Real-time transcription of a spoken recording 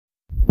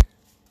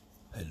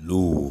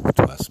Hello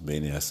to as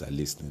many as are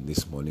listening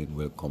this morning.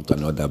 Welcome to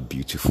another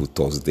beautiful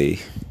Thursday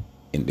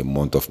in the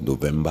month of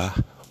November.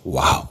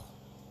 Wow,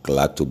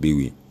 glad to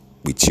be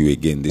with you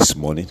again this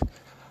morning.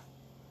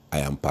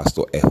 I am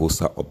Pastor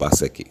Ehosa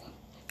Obaseki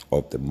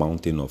of the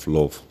Mountain of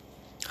Love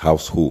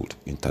Household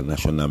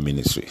International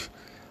Ministry.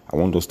 I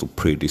want us to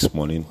pray this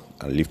morning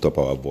and lift up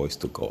our voice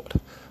to God.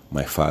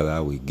 My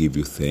Father, we give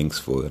you thanks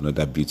for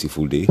another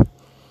beautiful day.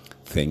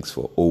 Thanks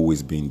for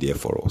always being there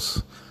for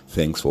us.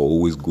 Thanks for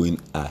always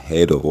going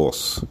ahead of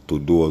us to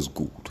do us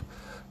good.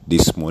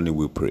 This morning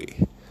we pray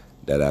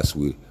that as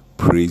we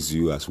praise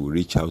you, as we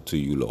reach out to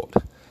you, Lord,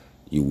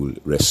 you will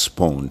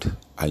respond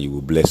and you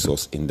will bless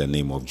us in the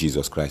name of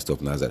Jesus Christ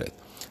of Nazareth.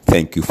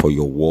 Thank you for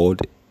your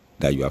word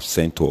that you have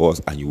sent to us,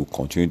 and you will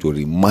continue to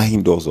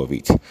remind us of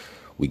it.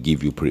 We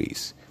give you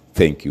praise.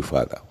 Thank you,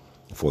 Father.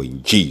 For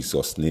in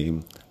Jesus'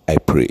 name I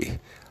pray.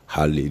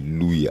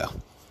 Hallelujah.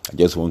 I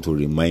just want to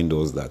remind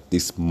us that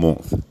this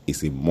month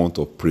is a month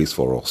of praise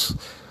for us.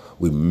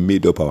 We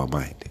made up our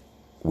mind.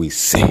 We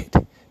said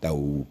that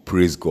we will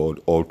praise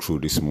God all through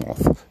this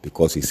month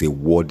because He's a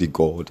worthy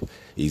God,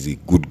 He's a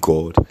good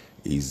God,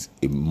 He's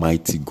a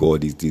mighty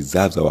God. He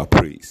deserves our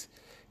praise.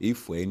 If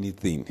for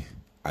anything,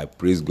 I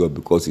praise God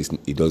because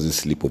He doesn't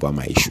sleep over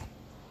my issue.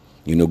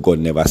 You know, God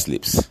never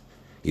sleeps.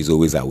 He's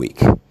always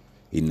awake.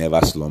 He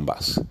never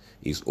slumbers.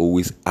 He's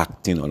always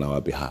acting on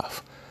our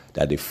behalf.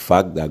 That the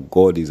fact that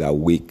God is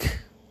awake,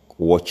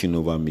 watching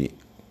over me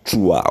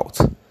throughout,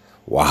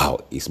 wow,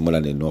 is more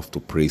than enough to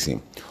praise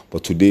Him.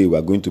 But today we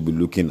are going to be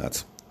looking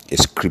at a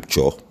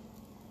scripture,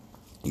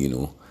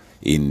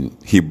 in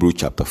Hebrews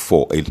chapter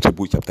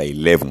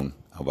 11,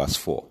 verse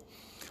 4.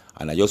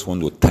 And I just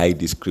want to tie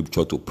this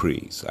scripture to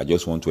praise. I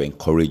just want to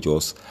encourage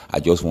us.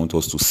 I just want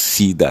us to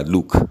see that,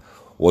 look,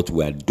 what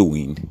we are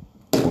doing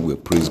when we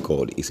praise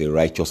God is a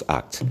righteous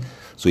act.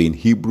 So in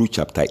Hebrews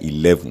chapter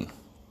 11,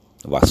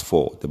 verse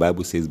 4, the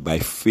Bible says, by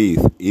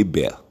faith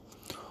Abel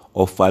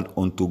offered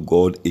unto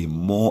God a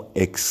more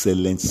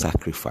excellent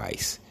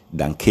sacrifice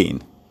than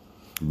Cain,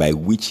 by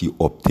which he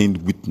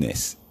obtained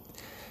witness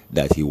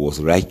that he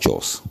was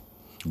righteous,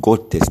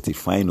 God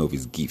testifying of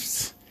his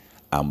gifts,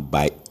 and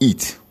by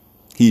it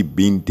he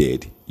being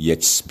dead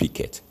yet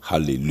speaketh.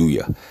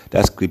 Hallelujah.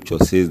 That scripture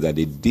says that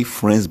the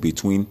difference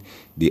between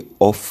the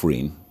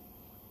offering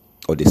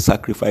or the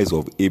sacrifice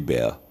of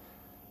Abel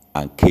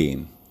and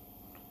Cain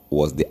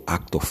was the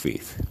act of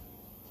faith.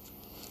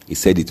 He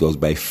said it was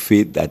by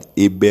faith that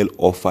Abel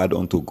offered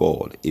unto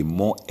God a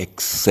more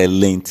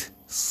excellent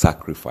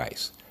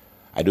sacrifice.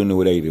 I don't know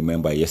whether you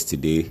remember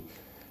yesterday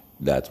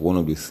that one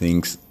of the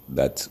things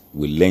that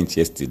we learned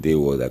yesterday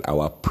was that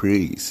our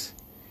praise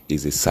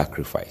is a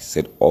sacrifice. It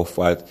said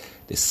offered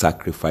the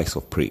sacrifice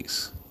of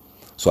praise.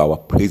 So our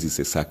praise is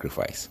a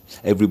sacrifice.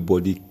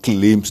 Everybody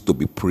claims to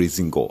be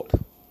praising God.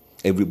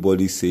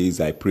 Everybody says,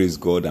 I praise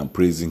God, I'm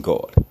praising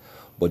God.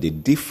 But the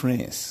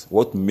difference,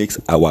 what makes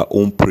our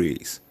own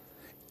praise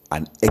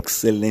an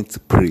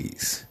excellent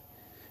praise,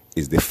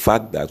 is the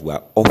fact that we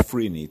are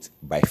offering it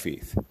by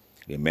faith.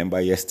 Remember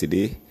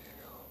yesterday,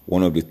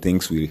 one of the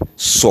things we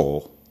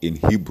saw in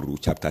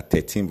Hebrews chapter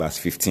 13, verse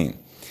 15,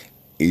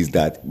 is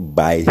that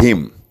by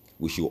Him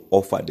we should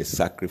offer the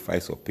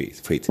sacrifice of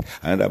faith.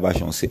 Another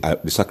version says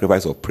the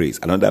sacrifice of praise.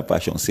 Another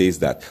version says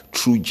that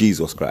through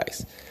Jesus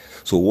Christ.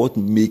 So what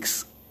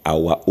makes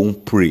our own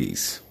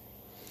praise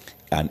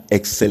an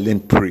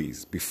excellent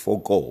praise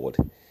before God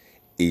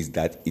is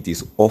that it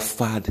is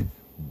offered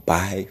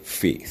by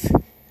faith.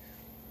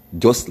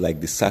 Just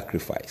like the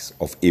sacrifice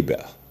of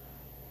Abel.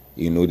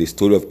 You know the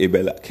story of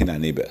Abel, Cain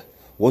and Abel.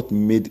 What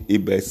made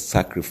Abel's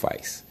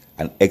sacrifice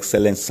an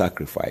excellent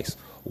sacrifice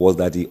was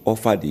that he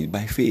offered it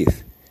by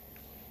faith.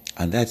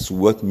 And that's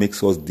what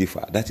makes us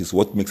differ. That is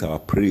what makes our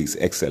praise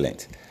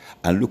excellent.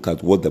 And look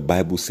at what the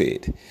Bible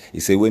said.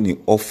 It said when he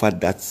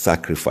offered that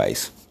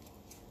sacrifice,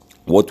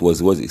 what was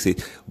it said?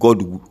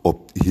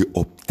 He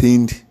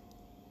obtained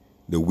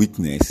the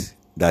witness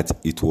that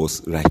it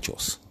was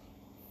righteous.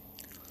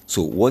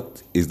 So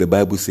what is the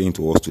Bible saying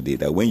to us today?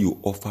 That when you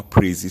offer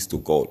praises to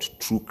God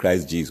through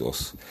Christ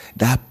Jesus,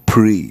 that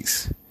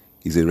praise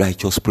is a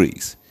righteous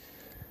praise.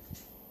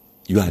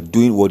 You are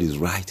doing what is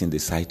right in the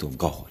sight of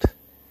God.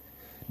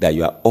 That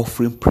you are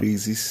offering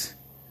praises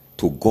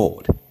to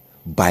God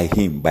by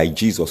Him, by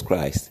Jesus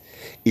Christ.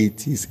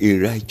 It is a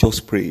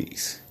righteous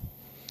praise.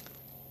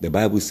 The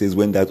Bible says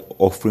when that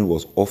offering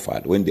was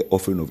offered, when the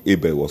offering of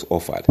Abel was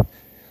offered,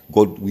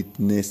 God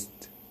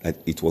witnessed that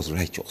it was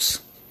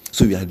righteous.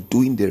 So you are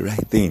doing the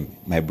right thing,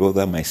 my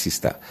brother, my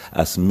sister.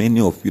 As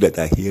many of you that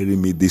are hearing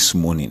me this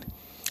morning,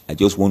 I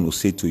just want to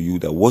say to you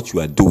that what you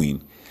are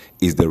doing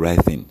is the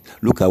right thing.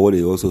 Look at what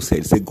He also said.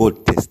 He said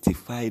God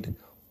testified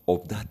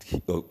of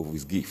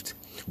His gift.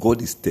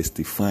 God is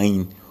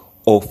testifying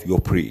of your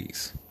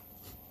praise.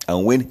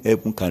 And when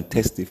heaven can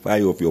testify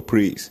of your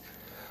praise,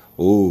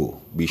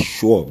 be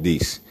sure of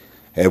this.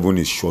 Heaven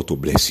is sure to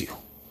bless you.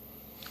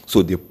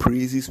 So the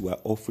praises we are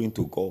offering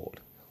to God,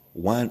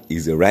 one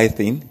is the right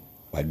thing.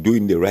 We are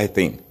doing the right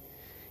thing.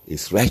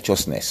 It's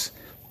righteousness.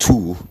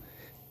 Two,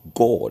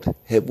 God,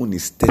 heaven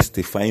is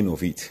testifying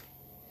of it.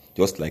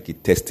 just like he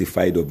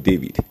testified of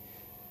David,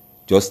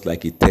 just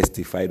like he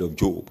testified of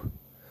Job,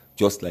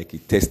 just like he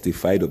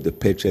testified of the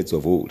patriots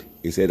of old.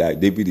 He said that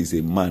David is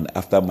a man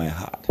after my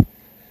heart.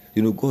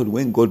 You know,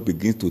 when God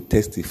begins to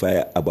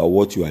testify about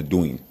what you are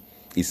doing,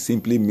 it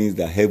simply means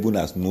that heaven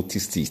has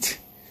noticed it.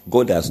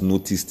 God has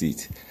noticed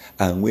it.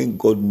 And when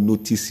God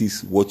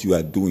notices what you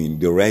are doing,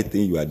 the right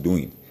thing you are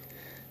doing,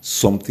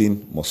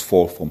 something must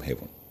fall from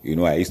heaven. You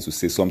know, I used to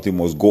say something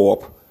must go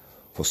up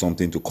for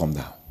something to come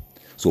down.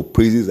 So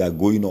praises are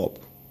going up,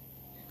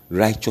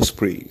 righteous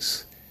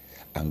praise,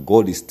 and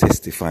God is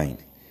testifying.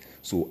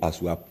 So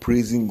as we are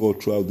praising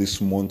God throughout this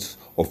month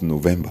of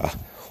November,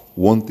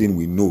 one thing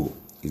we know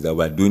is that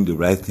we are doing the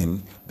right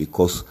thing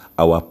because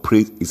our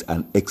praise is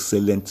an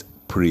excellent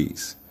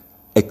praise,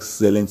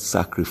 excellent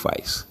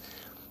sacrifice,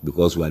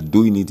 because we are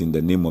doing it in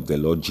the name of the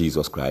Lord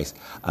Jesus Christ.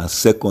 And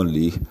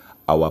secondly,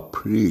 our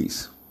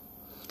praise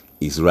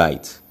is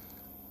right.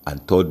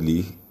 And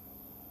thirdly,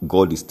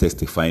 God is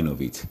testifying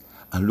of it.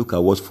 And look at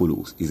what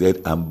follows. He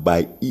said, and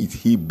by it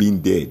he being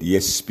dead,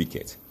 yes,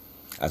 speaketh.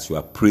 As we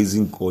are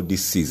praising God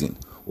this season,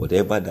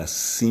 whatever that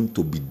seemed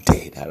to be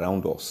dead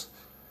around us,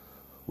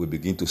 we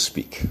begin to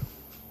speak.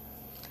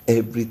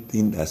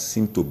 Everything that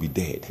seemed to be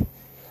dead,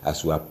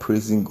 as we are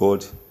praising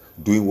God,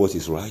 doing what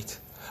is right,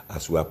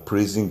 as we are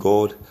praising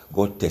God,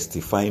 God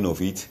testifying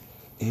of it,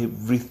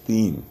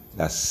 everything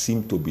that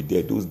seemed to be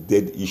dead, those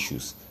dead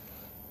issues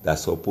that are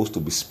supposed to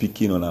be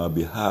speaking on our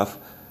behalf,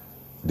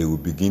 they will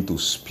begin to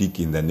speak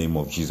in the name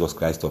of Jesus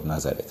Christ of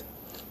Nazareth.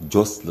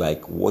 Just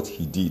like what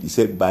he did. He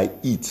said, by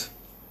it,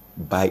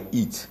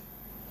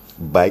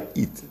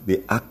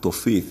 the act of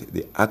faith,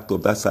 the act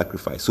of that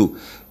sacrifice. So,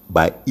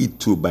 by it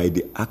too, by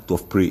the act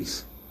of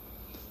praise,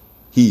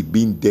 he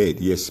being dead,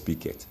 yet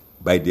speaketh.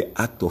 By the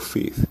act of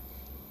faith,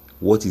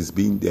 what is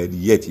being dead,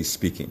 yet is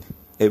speaking.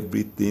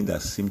 Everything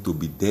that seems to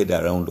be dead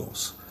around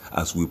us,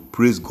 as we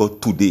praise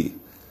God today,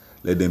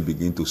 let them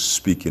begin to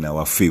speak in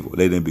our favor.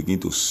 Let them begin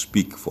to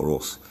speak for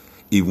us,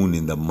 even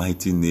in the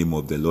mighty name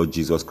of the Lord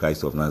Jesus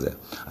Christ of Nazareth.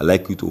 I'd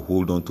like you to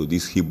hold on to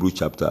this Hebrew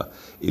chapter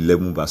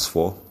 11 verse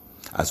 4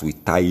 as we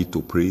tie it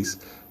to praise,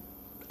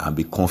 and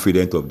be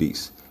confident of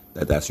this,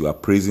 that as you are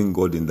praising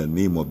God in the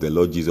name of the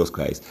Lord Jesus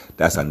Christ,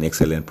 that's an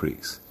excellent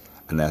praise.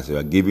 And as you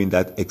are giving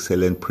that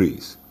excellent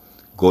praise,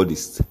 God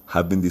is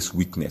having this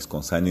witness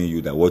concerning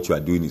you that what you are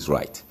doing is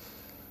right.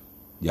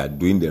 You are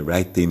doing the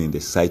right thing in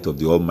the sight of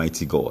the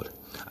Almighty God,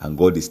 and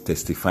God is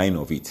testifying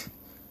of it.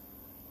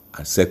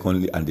 And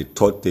secondly, and the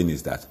third thing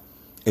is that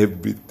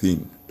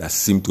everything that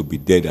seemed to be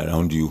dead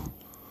around you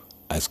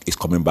is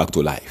coming back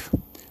to life.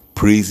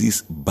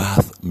 Praises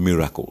birth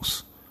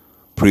miracles.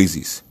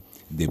 Praises,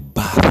 they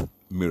birth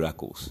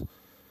miracles.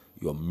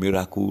 Your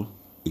miracle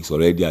is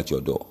already at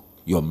your door.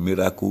 Your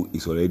miracle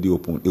is already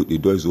open. The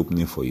door is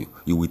opening for you.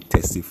 You will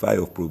testify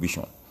of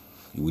provision.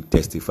 You will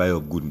testify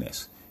of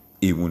goodness,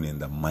 even in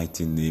the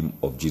mighty name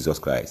of Jesus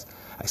Christ.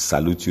 I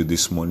salute you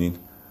this morning,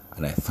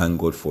 and I thank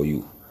God for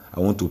you. I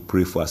want to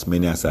pray for as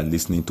many as are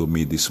listening to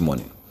me this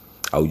morning.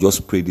 I will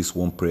just pray this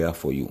one prayer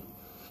for you,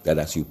 that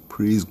as you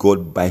praise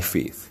God by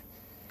faith,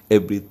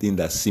 everything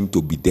that seemed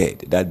to be dead,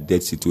 that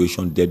dead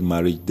situation, dead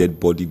marriage, dead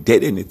body,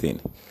 dead anything,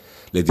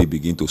 let it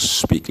begin to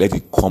speak. Let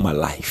it come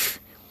alive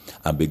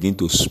and begin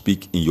to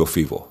speak in your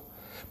favor.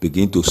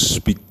 Begin to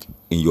speak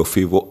in your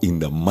favor in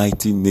the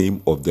mighty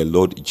name of the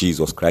Lord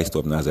Jesus Christ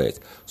of Nazareth.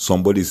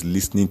 Somebody is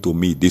listening to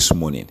me this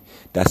morning.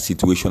 That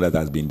situation that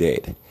has been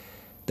dead,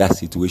 that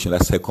situation,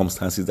 that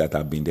circumstances that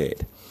have been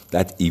dead,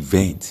 that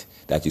event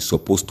that is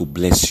supposed to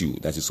bless you,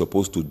 that is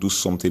supposed to do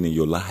something in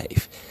your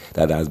life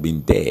that has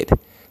been dead,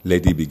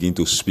 let it begin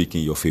to speak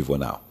in your favor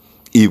now.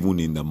 Even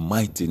in the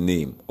mighty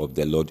name of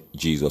the Lord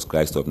Jesus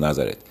Christ of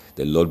Nazareth.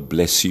 The Lord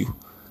bless you.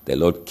 The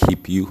Lord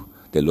keep you.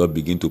 The Lord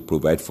begin to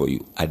provide for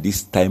you. At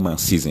this time and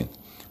season,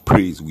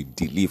 praise will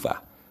deliver.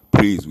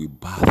 Praise will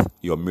birth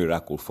your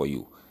miracle for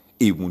you.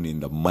 Even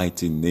in the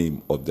mighty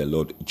name of the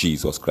Lord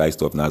Jesus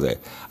Christ of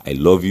Nazareth. I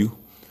love you,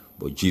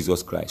 but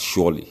Jesus Christ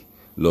surely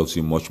loves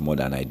you much more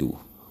than I do.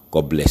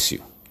 God bless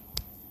you.